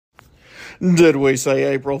Did we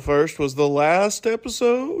say April 1st was the last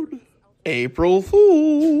episode? April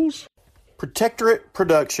Fools. Protectorate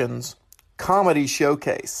Productions Comedy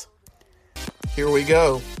Showcase. Here we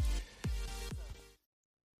go.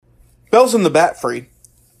 Bells in the Bat Free,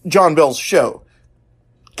 John Bell's show,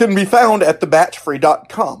 can be found at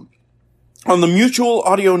thebatfree.com, on the Mutual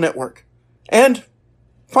Audio Network, and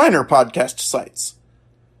finer podcast sites.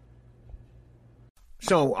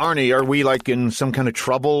 So, Arnie, are we, in some kind of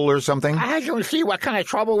trouble or something? I don't see what kind of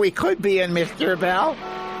trouble we could be in, Mr. Bell.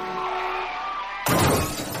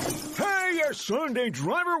 Hey, a Sunday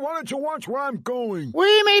driver wanted to watch where I'm going.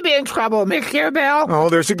 We may be in trouble, Mr. Bell. Oh,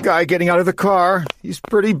 there's a guy getting out of the car. He's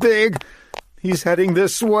pretty big. He's heading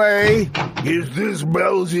this way. Is this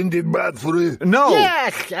Bells in the Bat Free? No.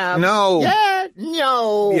 Yes. No. Yeah,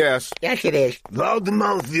 no. Yes. Yes, it is.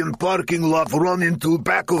 Loudmouth in parking lot run into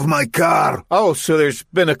back of my car. Oh, so there's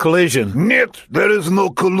been a collision. Niet, there is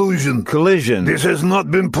no collusion. Collision? This has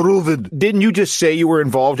not been proven. Didn't you just say you were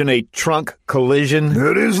involved in a trunk collision?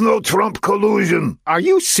 There is no Trump collusion. Are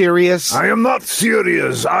you serious? I am not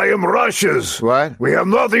serious. I am Russia's. What? We have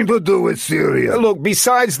nothing to do with Syria. Look,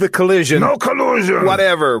 besides the collision... No collusion.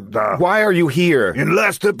 Whatever. Why are you here? In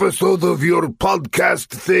last episode of your podcast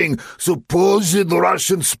thing, supposed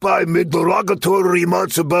Russian spy made derogatory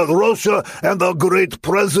remarks about Russia and the great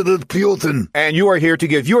President Putin. And you are here to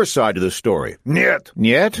give your side of the story. Niet.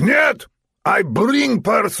 Niet? Niet. I bring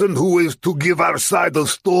person who is to give our side of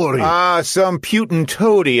story. Some Putin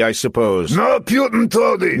toady, I suppose. No Putin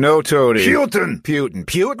toady. No toady. Putin. Putin.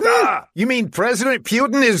 Putin? Da. You mean President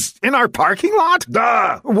Putin is in our parking lot?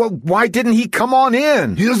 Da. Well, why didn't he come on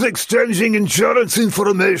in? He is exchanging insurance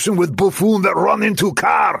information with buffoon that run into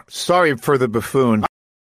car. Sorry for the buffoon.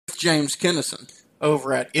 James Kennison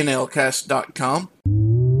over at nlcast.com.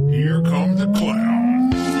 Here come the clowns.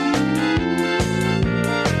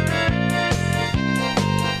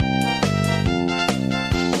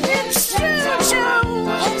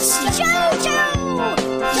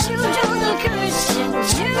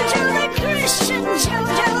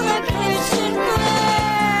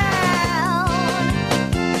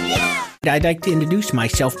 I'd like to introduce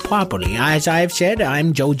myself properly. As I've said,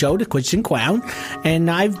 I'm JoJo the Christian Clown,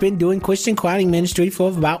 and I've been doing Christian Clowning ministry for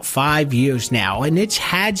about 5 years now, and it's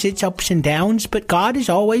had its ups and downs, but God has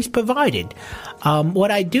always provided.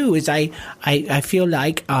 What I do is I feel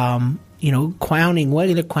like, clowning,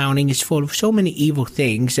 regular clowning is full of so many evil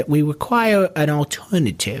things that we require an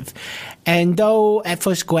alternative. And though at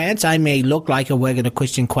first glance I may look like a regular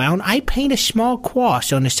Christian clown, I paint a small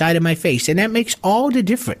cross on the side of my face, and that makes all the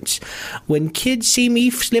difference. When kids see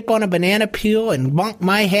me slip on a banana peel and bonk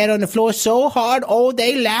my head on the floor so hard, oh,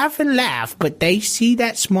 they laugh and laugh, but they see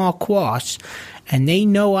that small cross, and they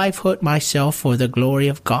know I've hurt myself for the glory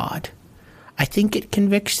of God. I think it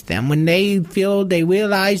convicts them when they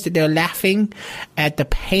realize that they're laughing at the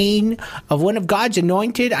pain of one of God's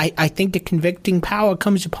anointed. I think the convicting power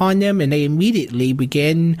comes upon them, and they immediately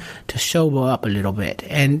begin to sober up a little bit.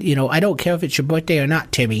 And, I don't care if it's your birthday or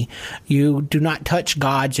not, Timmy. You do not touch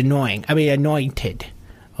God's anointed.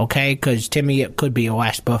 Okay? Because, Timmy, it could be your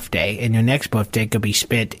last birthday, and your next birthday could be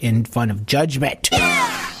spent in front of judgment.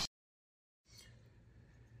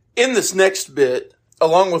 In this next bit,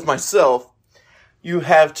 along with myself, you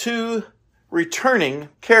have two returning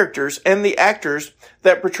characters and the actors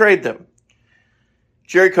that portrayed them.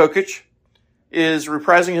 Jerry Kokich is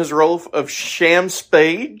reprising his role of Sham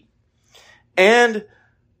Spade, and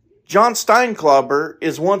John Steinklauber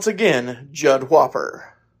is once again Judd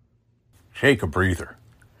Whopper. Take a breather.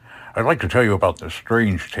 I'd like to tell you about the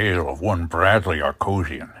strange tale of one Bradley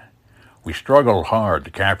Arcosian. We struggled hard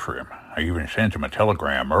to capture him. I even sent him a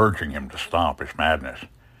telegram urging him to stop his madness.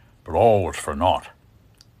 But all was for naught.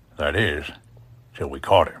 That is, till we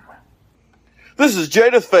caught him. This is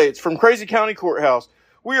Jadith Fates from Crazy County Courthouse.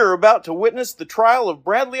 We are about to witness the trial of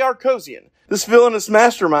Bradley Arcosian. This villainous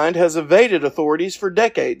mastermind has evaded authorities for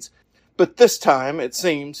decades, but this time, it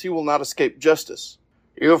seems, he will not escape justice.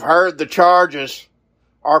 You've heard the charges.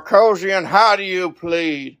 Arcosian, how do you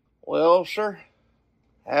plead? Well, sir,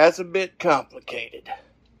 that's a bit complicated.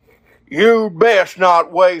 You best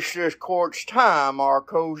not waste this court's time,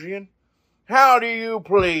 Arcosian. How do you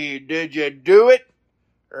plead? Did you do it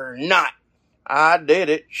or not? I did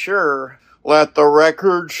it, sure. Let the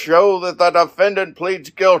record show that the defendant pleads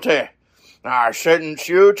guilty. I sentence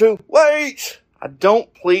you to... Wait! I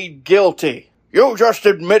don't plead guilty. You just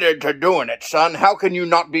admitted to doing it, son. How can you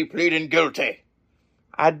not be pleading guilty?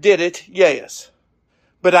 I did it, yes.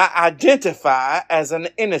 But I identify as an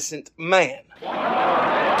innocent man.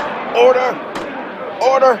 Order!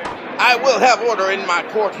 Order! I will have order in my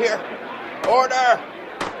court here. Order!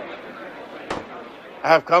 I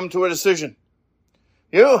have come to a decision.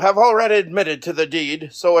 You have already admitted to the deed,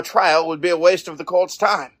 so a trial would be a waste of the court's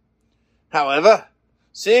time. However,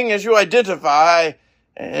 seeing as you identify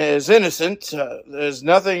as innocent, there's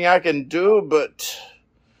nothing I can do but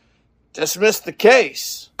dismiss the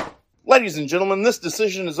case. Ladies and gentlemen, this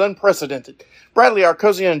decision is unprecedented. Bradley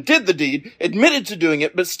Arcosian did the deed, admitted to doing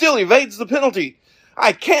it, but still evades the penalty.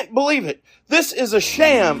 I can't believe it. This is a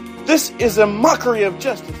sham. This is a mockery of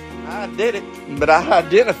justice. I did it, but I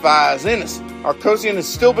identify as innocent. Arcosian has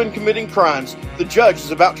still been committing crimes. The judge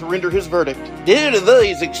is about to render his verdict. Due to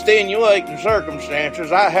these extenuating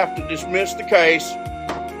circumstances, I have to dismiss the case.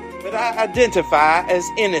 But I identify as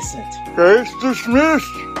innocent. Case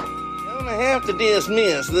dismissed. I'm gonna have to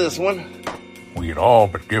dismiss this one. We had all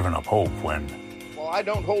but given up hope when... While I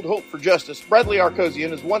don't hold hope for justice, Bradley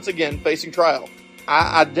Arcosian is once again facing trial.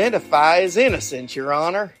 I identify as innocent, Your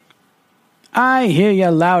Honor. I hear you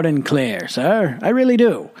loud and clear, sir. I really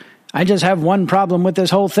do. I just have one problem with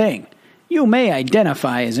this whole thing. You may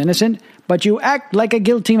identify as innocent, but you act like a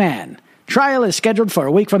guilty man. Trial is scheduled for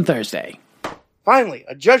a week from Thursday. Finally,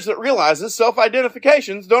 a judge that realizes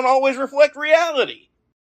self-identifications don't always reflect reality.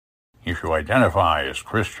 If you identify as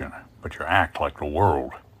Christian, but you act like the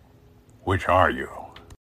world, which are you?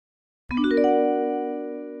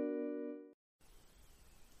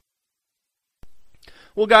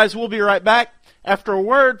 Well, guys, we'll be right back after a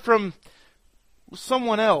word from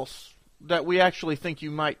someone else that we actually think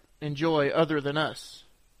you might enjoy other than us.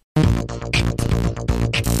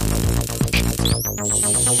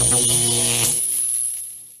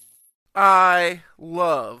 I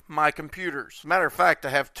love my computers. Matter of fact, I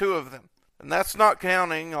have 2 of them. And that's not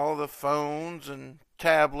counting all the phones and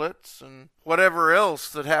tablets and whatever else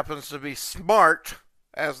that happens to be smart,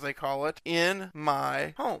 as they call it, in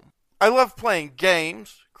my home. I love playing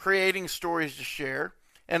games, creating stories to share,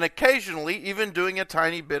 and occasionally even doing a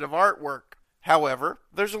tiny bit of artwork. However,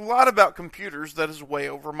 there's a lot about computers that is way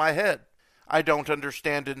over my head. I don't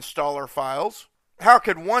understand installer files. How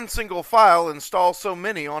could one single file install so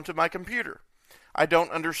many onto my computer? I don't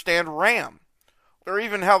understand RAM, or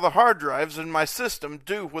even how the hard drives in my system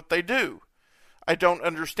do what they do. I don't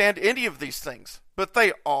understand any of these things, but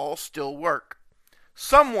they all still work.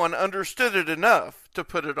 Someone understood it enough to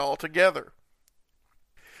put it all together.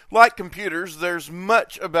 Like computers, there's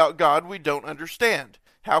much about God we don't understand.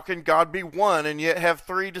 How can God be one and yet have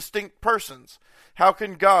 3 distinct persons? How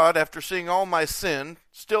can God, after seeing all my sin,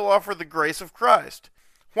 still offer the grace of Christ?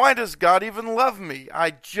 Why does God even love me?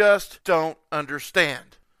 I just don't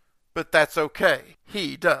understand. But that's okay.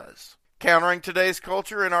 He does. Countering today's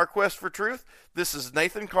culture in our quest for truth, this is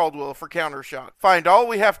Nathan Caldwell for Countershot. Find all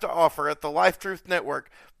we have to offer at the Life Truth Network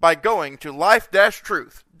by going to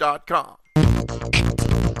life-truth.com.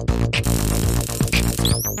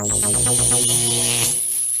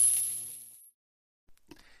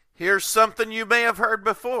 Here's something you may have heard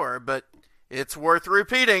before, but it's worth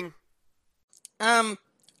repeating.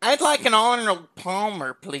 I'd like an Arnold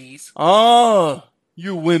Palmer, please. Ah,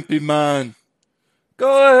 you wimpy man. Go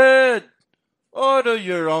ahead. Order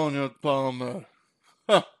your Arnold Palmer.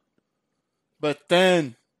 Huh. But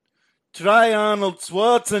then, try Arnold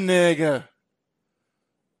Schwarzenegger.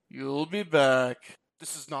 You'll be back.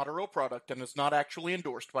 This is not a real product and is not actually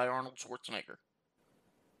endorsed by Arnold Schwarzenegger.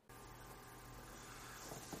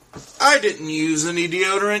 I didn't use any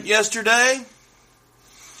deodorant yesterday.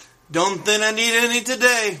 Don't think I need any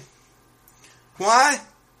today. Why?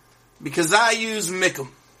 Because I use Mickum.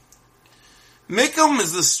 Mickum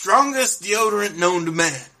is the strongest deodorant known to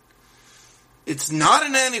man. It's not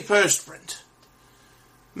an antiperspirant.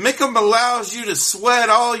 Mickum allows you to sweat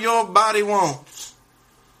all your body wants.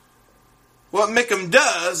 What Mickum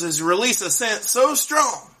does is release a scent so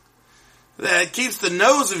strong that it keeps the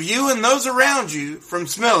nose of you and those around you from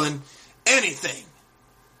smelling anything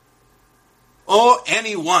or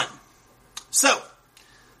anyone. So,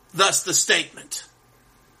 thus the statement.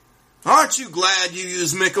 Aren't you glad you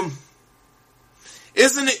use Mickum?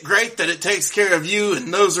 Isn't it great that it takes care of you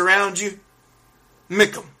and those around you?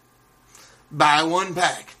 Mickum. Buy 1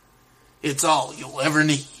 pack. It's all you'll ever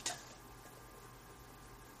need.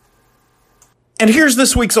 And here's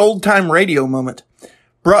this week's Old Time Radio moment,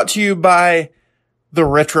 brought to you by the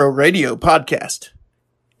Retro Radio Podcast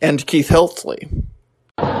and Keith Helsley.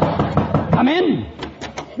 Come in.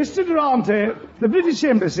 Mr. Durante, the British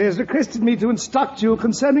Embassy has requested me to instruct you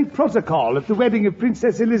concerning protocol at the wedding of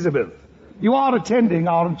Princess Elizabeth. You are attending,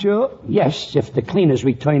 aren't you? Yes, if the cleaners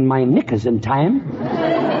return my knickers in time.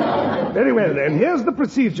 Very well, then. Here's the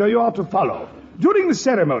procedure you are to follow. During the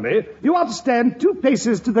ceremony, you are to stand 2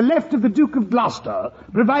 paces to the left of the Duke of Gloucester,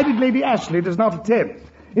 provided Lady Ashley does not attend.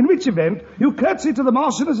 In which event, you curtsy to the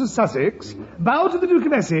Marchioness of Sussex, bow to the Duke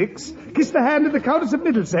of Essex, kiss the hand of the Countess of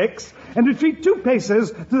Middlesex, and retreat 2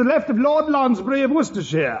 paces to the left of Lord Lonsbury of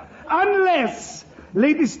Worcestershire. Unless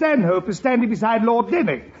Lady Stanhope is standing beside Lord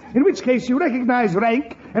Denning, in which case you recognize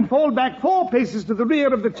rank and fall back 4 paces to the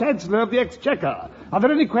rear of the Chancellor of the Exchequer. Are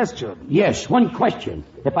there any questions? Yes, one question.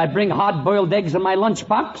 If I bring hard-boiled eggs in my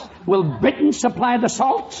lunchbox, will Britain supply the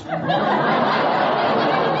salt?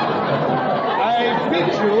 I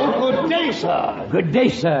bid you good day, sir. Good day,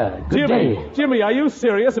 sir. Good day. Jimmy, are you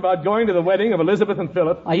serious about going to the wedding of Elizabeth and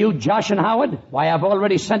Philip? Are you Josh and Howard? Why, I've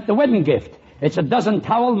already sent the wedding gift. It's a dozen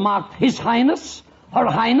towel marked His Highness, Her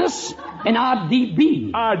Highness, and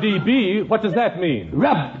RDB. RDB? What does that mean?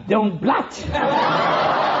 Rub, don't blot.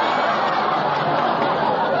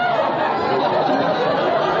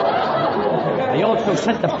 I also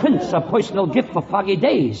sent the prince a personal gift for foggy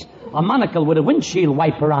days. A monocle with a windshield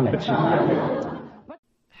wiper on it.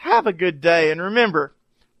 Have a good day, and remember,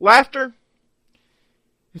 laughter,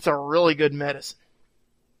 it's a really good medicine.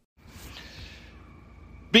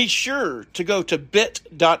 Be sure to go to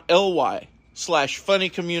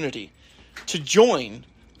bit.ly/funnycommunity to join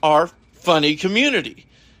our funny community.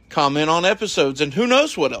 Comment on episodes and who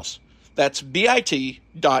knows what else. That's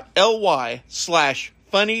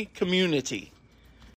bit.ly/funnycommunity.